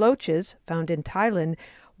hillstream loaches, found in Thailand,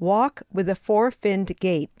 walk with a four-finned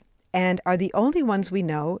gait, and are the only ones we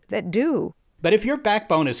know that do. But if your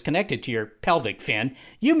backbone is connected to your pelvic fin,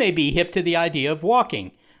 you may be hip to the idea of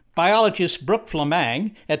walking. Biologist Brooke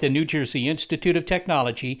Flamang at the New Jersey Institute of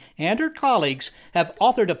Technology and her colleagues have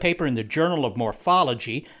authored a paper in the Journal of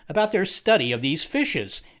Morphology about their study of these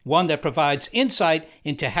fishes, one that provides insight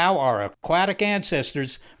into how our aquatic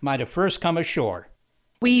ancestors might have first come ashore.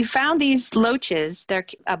 We found these loaches. They're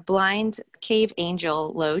a blind cave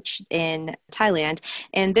angel loach in Thailand.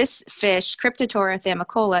 And this fish, Cryptotora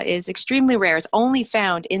thamicola, is extremely rare. It's only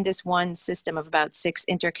found in this one system of about 6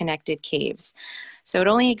 interconnected caves. So it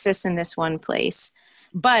only exists in this one place.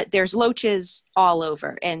 But there's loaches all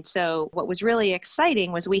over. And so what was really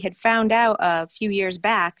exciting was we had found out a few years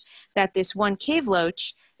back that this one cave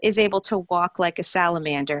loach is able to walk like a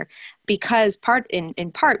salamander because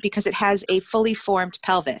in part because it has a fully formed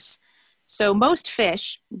pelvis. So most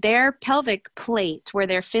fish, their pelvic plate where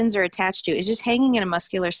their fins are attached to is just hanging in a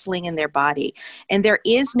muscular sling in their body. And there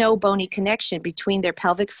is no bony connection between their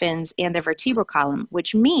pelvic fins and their vertebral column,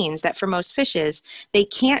 which means that for most fishes, they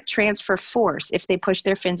can't transfer force if they push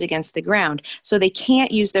their fins against the ground. So they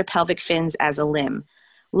can't use their pelvic fins as a limb.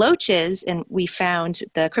 Loaches, and we found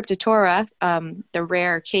the Cryptotora, the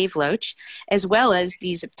rare cave loach, as well as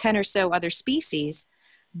these 10 or so other species,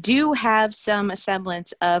 do have some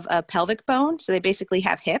semblance of a pelvic bone. So they basically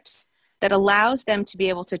have hips that allows them to be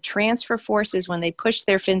able to transfer forces when they push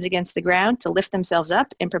their fins against the ground to lift themselves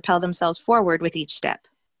up and propel themselves forward with each step.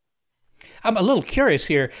 I'm a little curious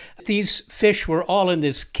here. These fish were all in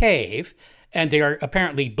this cave, and they are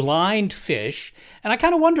apparently blind fish. And I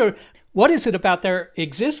kind of wonder, what is it about their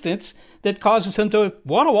existence that causes them to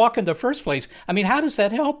want to walk in the first place? I mean, how does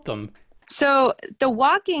that help them? So the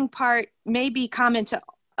walking part may be common to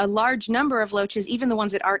a large number of loaches, even the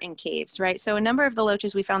ones that aren't in caves, right? So a number of the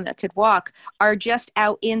loaches we found that could walk are just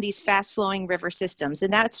out in these fast-flowing river systems.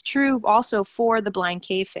 And that's true also for the blind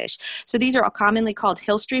cavefish. So these are commonly called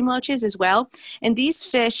hillstream loaches as well. And these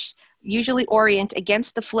fish usually orient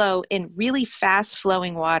against the flow in really fast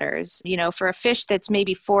flowing waters. You know, for a fish that's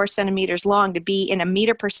maybe 4 centimeters long to be in a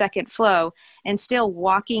meter per second flow and still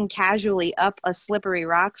walking casually up a slippery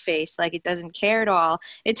rock face like it doesn't care at all,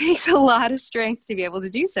 it takes a lot of strength to be able to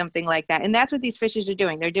do something like that. And that's what these fishes are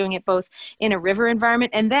doing. They're doing it both in a river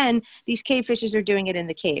environment, and then these cave fishes are doing it in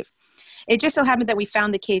the cave. It just so happened that we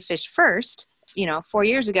found the cave fish first, 4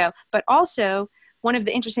 years ago, but also one of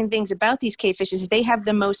the interesting things about these cavefish is they have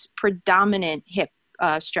the most predominant hip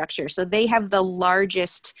structure. So they have the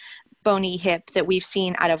largest bony hip that we've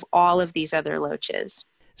seen out of all of these other loaches.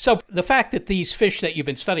 So the fact that these fish that you've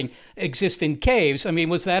been studying exist in caves, I mean,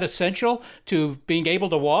 was that essential to being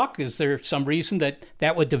able to walk? Is there some reason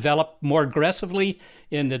that would develop more aggressively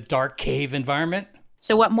in the dark cave environment?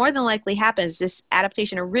 So what more than likely happens, this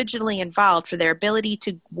adaptation originally involved for their ability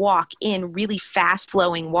to walk in really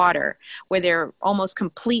fast-flowing water, where they're almost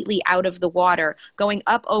completely out of the water, going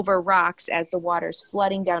up over rocks as the water's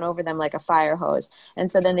flooding down over them like a fire hose.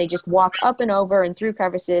 And so then they just walk up and over and through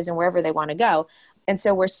crevices and wherever they want to go. And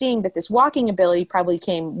so we're seeing that this walking ability probably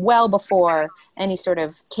came well before any sort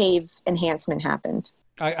of cave enhancement happened.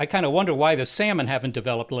 I kind of wonder why the salmon haven't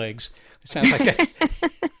developed legs. It sounds like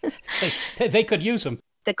they could use them.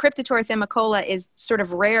 The Cryptotora thamicola is sort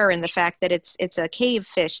of rare in the fact that it's a cave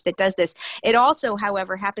fish that does this. It also,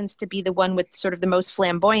 however, happens to be the one with sort of the most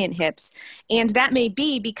flamboyant hips. And that may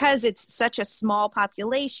be because it's such a small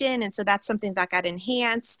population. And so that's something that got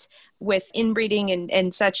enhanced with inbreeding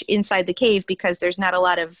and such inside the cave because there's not a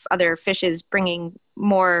lot of other fishes bringing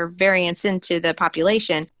more variance into the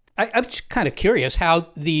population. I'm just kind of curious how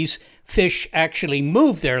these fish actually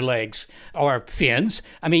move their legs or fins.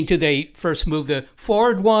 I mean, do they first move the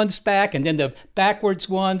forward ones back and then the backwards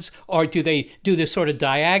ones? Or do they do this sort of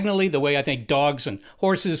diagonally, the way I think dogs and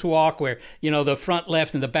horses walk, where, the front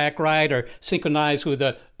left and the back right are synchronized with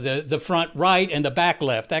the front right and the back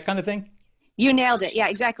left, that kind of thing? You nailed it. Yeah,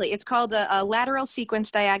 exactly. It's called a lateral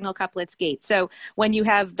sequence diagonal couplets gait. So when you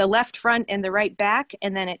have the left front and the right back,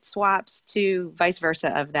 and then it swaps to vice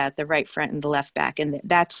versa of that, the right front and the left back. And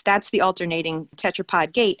that's the alternating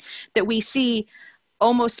tetrapod gait that we see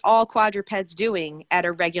almost all quadrupeds doing at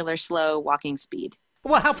a regular slow walking speed.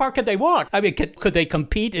 Well, how far could they walk? I mean, could they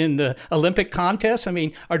compete in the Olympic contests? I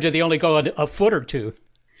mean, or do they only go a foot or two?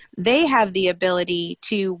 They have the ability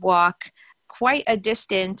to walk quite a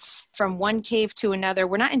distance from one cave to another.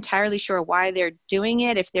 We're not entirely sure why they're doing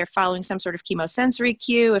it, if they're following some sort of chemosensory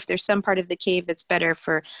cue, if there's some part of the cave that's better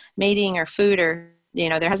for mating or food, or,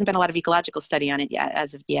 there hasn't been a lot of ecological study on it yet,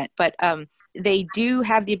 as of yet. But they do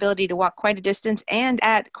have the ability to walk quite a distance and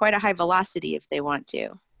at quite a high velocity if they want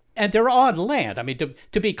to. And they're on land. I mean,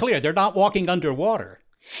 to be clear, they're not walking underwater.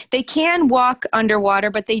 They can walk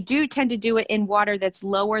underwater, but they do tend to do it in water that's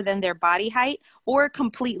lower than their body height or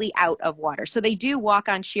completely out of water. So they do walk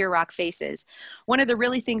on sheer rock faces. One of the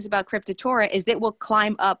really things about Cryptotora is that it will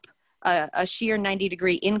climb up a sheer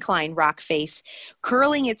 90-degree incline rock face,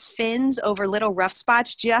 curling its fins over little rough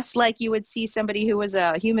spots, just like you would see somebody who was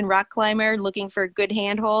a human rock climber looking for good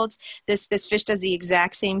handholds. This fish does the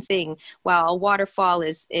exact same thing, while a waterfall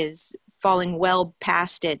is falling well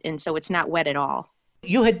past it, and so it's not wet at all.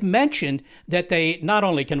 You had mentioned that they not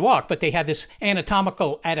only can walk, but they have this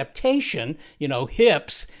anatomical adaptation,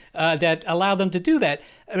 hips, that allow them to do that.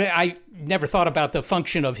 I mean, I never thought about the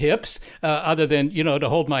function of hips other than, to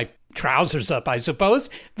hold my trousers up, I suppose.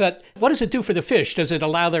 But what does it do for the fish? Does it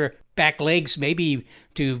allow their back legs maybe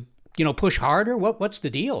to, push harder? What's the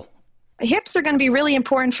deal? Hips are going to be really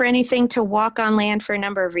important for anything to walk on land for a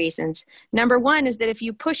number of reasons. Number one is that if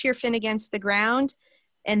you push your fin against the ground,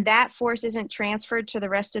 and that force isn't transferred to the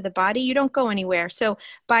rest of the body, you don't go anywhere. So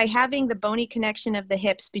by having the bony connection of the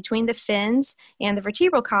hips between the fins and the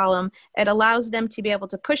vertebral column, it allows them to be able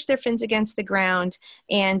to push their fins against the ground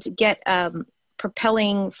and get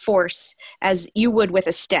propelling force as you would with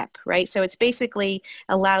a step, right? So it's basically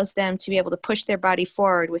allows them to be able to push their body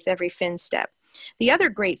forward with every fin step. The other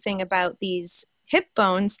great thing about these hip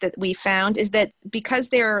bones that we found is that because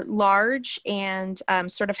they're large and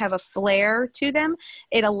sort of have a flare to them,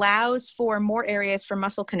 it allows for more areas for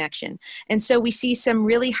muscle connection. And so we see some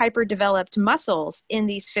really hyper-developed muscles in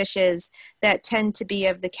these fishes that tend to be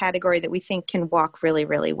of the category that we think can walk really,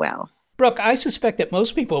 really well. Brooke, I suspect that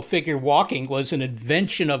most people figure walking was an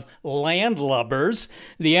invention of landlubbers,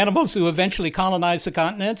 the animals who eventually colonized the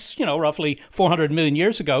continents, roughly 400 million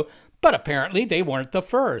years ago, but apparently they weren't the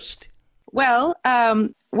first. Well,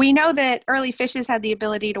 we know that early fishes had the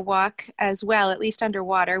ability to walk as well, at least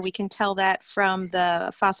underwater. We can tell that from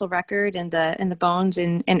the fossil record and the bones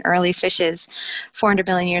in early fishes 400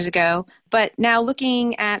 million years ago. But now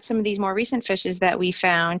looking at some of these more recent fishes that we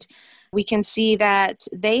found, we can see that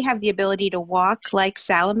they have the ability to walk like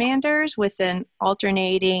salamanders with an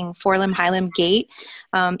alternating forelimb, hind-limb gait,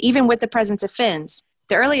 even with the presence of fins.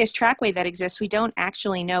 The earliest trackway that exists, we don't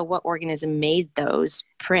actually know what organism made those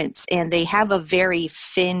prints, and they have a very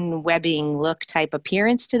fin webbing look type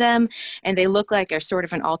appearance to them, and they look like a sort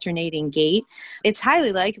of an alternating gait. It's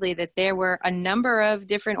highly likely that there were a number of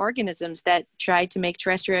different organisms that tried to make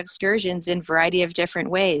terrestrial excursions in a variety of different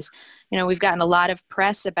ways. We've gotten a lot of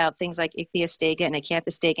press about things like Ichthyostega and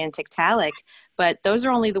Acanthostega and Tiktaalik, but those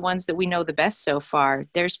are only the ones that we know the best so far.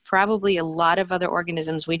 There's probably a lot of other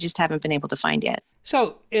organisms we just haven't been able to find yet.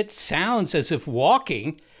 So it sounds as if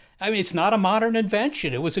walking, it's not a modern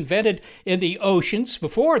invention. It was invented in the oceans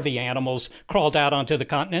before the animals crawled out onto the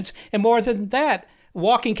continents. And more than that,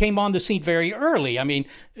 walking came on the scene very early.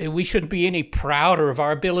 We shouldn't be any prouder of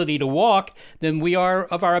our ability to walk than we are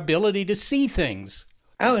of our ability to see things.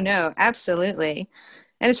 Oh, no, absolutely.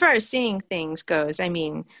 And as far as seeing things goes,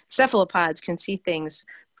 cephalopods can see things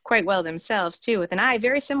quite well themselves, too, with an eye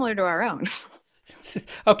very similar to our own.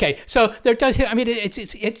 Okay, so there does,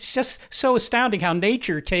 it's just so astounding how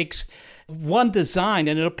nature takes one design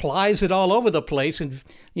and it applies it all over the place in,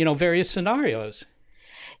 various scenarios.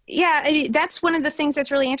 Yeah, that's one of the things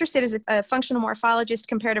that's really interesting as a functional morphologist,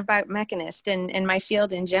 comparative biomechanist, and my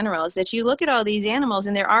field in general, is that you look at all these animals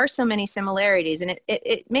and there are so many similarities, and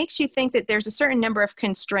it makes you think that there's a certain number of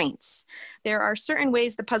constraints. There are certain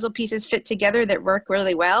ways the puzzle pieces fit together that work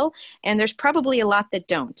really well, and there's probably a lot that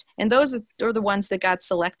don't. And those are the ones that got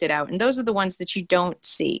selected out, and those are the ones that you don't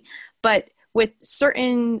see. But with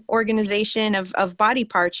certain organization of body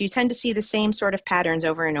parts, you tend to see the same sort of patterns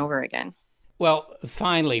over and over again. Well,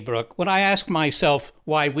 finally, Brooke, when I ask myself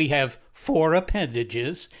why we have 4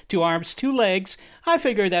 appendages, 2 arms, 2 legs. I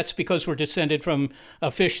figure that's because we're descended from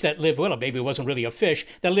a fish that lived, well, maybe it wasn't really a fish,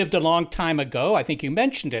 that lived a long time ago. I think you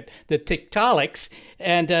mentioned it, the Tiktaalics.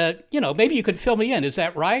 And, maybe you could fill me in. Is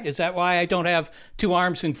that right? Is that why I don't have 2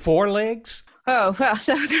 arms and 4 legs? Oh, well,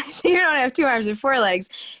 so you don't have 2 arms and 4 legs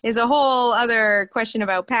is a whole other question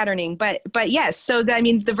about patterning. But yes, so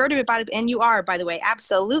the vertebrate body, and you are, by the way,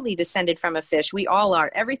 absolutely descended from a fish. We all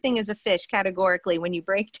are. Everything is a fish categorically when you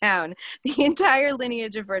break down the entire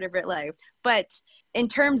lineage of vertebrate life. But in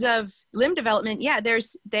terms of limb development, yeah,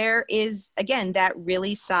 there is, again, that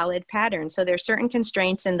really solid pattern. So there's certain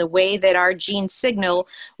constraints in the way that our genes signal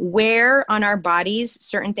where on our bodies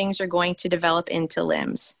certain things are going to develop into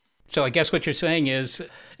limbs. So I guess what you're saying is,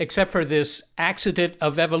 except for this accident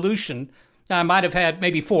of evolution, I might have had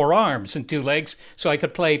maybe 4 arms and 2 legs, so I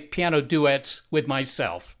could play piano duets with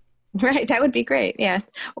myself. Right, that would be great, yeah.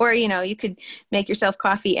 Or, you could make yourself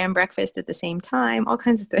coffee and breakfast at the same time, all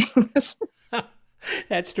kinds of things.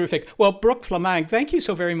 That's terrific. Well, Brooke Flameng, thank you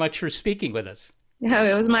so very much for speaking with us. No,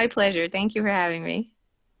 it was my pleasure. Thank you for having me.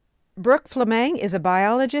 Brooke Flameng is a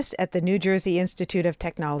biologist at the New Jersey Institute of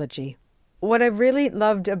Technology. What I really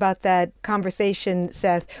loved about that conversation,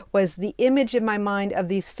 Seth, was the image in my mind of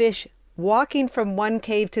these fish walking from one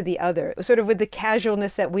cave to the other, sort of with the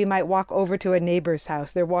casualness that we might walk over to a neighbor's house.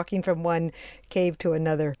 They're walking from one cave to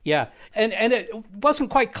another. Yeah, and it wasn't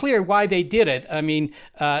quite clear why they did it. I mean,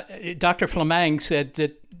 Dr. Flameng said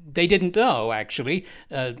that they didn't know, actually.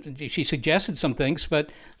 She suggested some things, but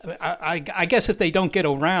I guess if they don't get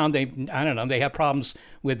around, they have problems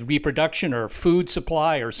with reproduction or food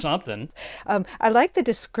supply or something. I like the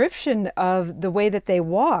description of the way that they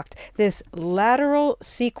walked, this lateral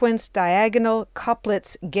sequence diagonal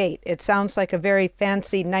couplets gait. It sounds like a very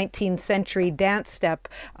fancy 19th century dance step.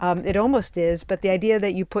 It almost is, but the idea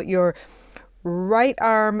that you put your right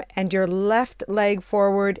arm and your left leg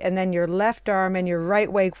forward, and then your left arm and your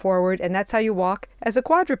right leg forward, and that's how you walk as a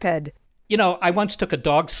quadruped. I once took a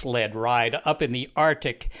dog sled ride up in the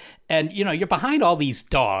Arctic, and, you're behind all these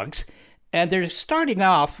dogs, and they're starting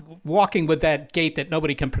off walking with that gait that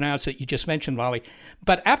nobody can pronounce that you just mentioned, Molly.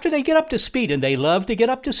 But after they get up to speed, and they love to get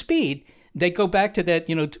up to speed, they go back to that,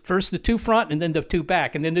 first the 2 front and then the 2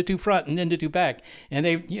 back, and then the 2 front and then the 2 back. And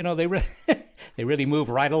they really move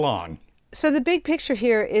right along. So the big picture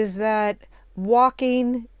here is that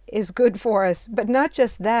walking is good for us, but not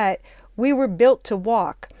just that, we were built to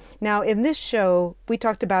walk. Now, in this show, we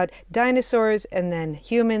talked about dinosaurs and then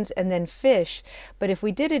humans and then fish, but if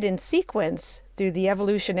we did it in sequence through the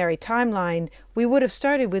evolutionary timeline, we would have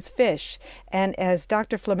started with fish. And as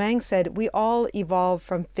Dr. Flameng said, we all evolved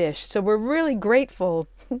from fish. So we're really grateful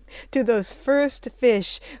to those first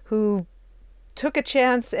fish who took a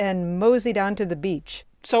chance and moseyed onto the beach.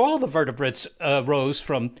 So all the vertebrates rose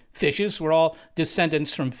from fishes. We're all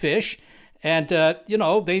descendants from fish. And,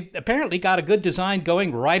 they apparently got a good design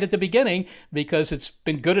going right at the beginning because it's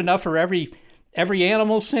been good enough for every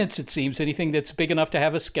animal since, it seems, anything that's big enough to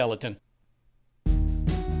have a skeleton.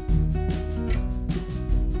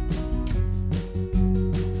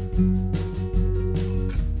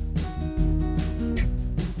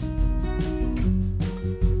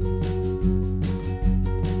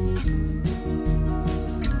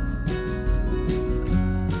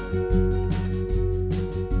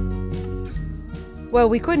 Well,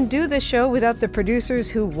 we couldn't do this show without the producers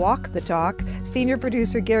who walk the talk, senior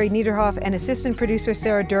producer Gary Niederhoff and assistant producer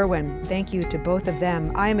Sarah Derwin. Thank you to both of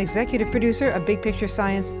them. I am executive producer of Big Picture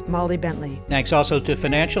Science, Molly Bentley. Thanks also to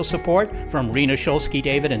financial support from Rena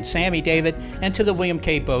Shulsky-David and Sammy David, and to the William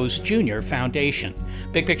K. Bowes Jr. Foundation.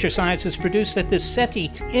 Big Picture Science is produced at the SETI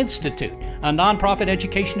Institute, a nonprofit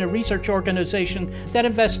education and research organization that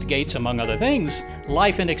investigates, among other things,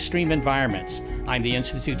 life in extreme environments. I'm the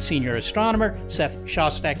Institute's senior astronomer, Seth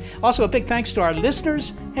Shostak. Also, a big thanks to our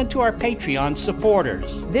listeners and to our Patreon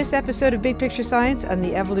supporters. This episode of Big Picture Science on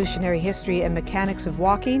the evolutionary history and mechanics of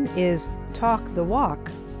walking is Talk the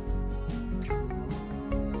Walk.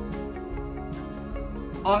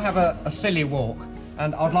 I have a silly walk,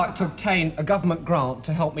 and I'd like to obtain a government grant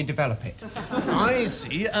to help me develop it. I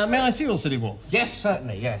see. May I see your silly walk? Yes,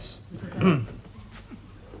 certainly, yes.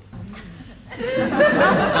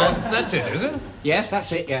 That's it, is it? Yes,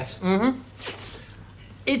 that's it, yes. Mm-hmm.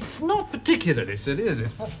 It's not particularly silly, is it?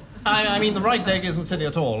 I mean, the right leg isn't silly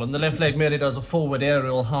at all, and the left leg merely does a forward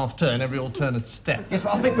aerial half-turn every alternate step. Yes,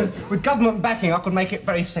 but I think with government backing, I could make it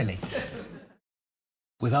very silly.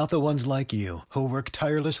 Without the ones like you, who work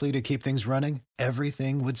tirelessly to keep things running,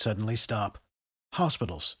 everything would suddenly stop.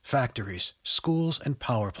 Hospitals, factories, schools, and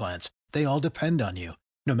power plants, they all depend on you.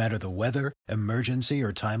 No matter the weather, emergency,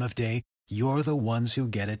 or time of day, you're the ones who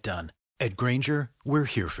get it done. At Grainger, we're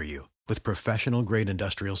here for you with professional-grade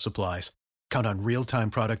industrial supplies. Count on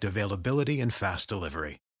real-time product availability and fast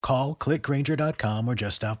delivery. Call, click Grainger.com, or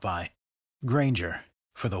just stop by. Grainger,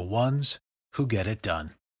 for the ones who get it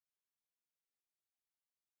done.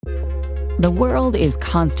 The world is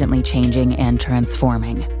constantly changing and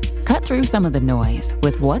transforming. Cut through some of the noise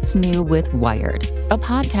with What's New with Wired, a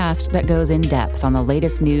podcast that goes in depth on the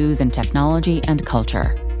latest news and technology and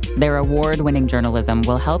culture. Their award-winning journalism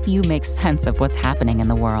will help you make sense of what's happening in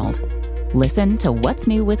the world. Listen to What's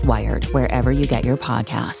New with Wired wherever you get your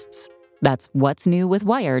podcasts. That's What's New with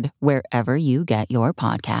Wired wherever you get your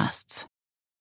podcasts.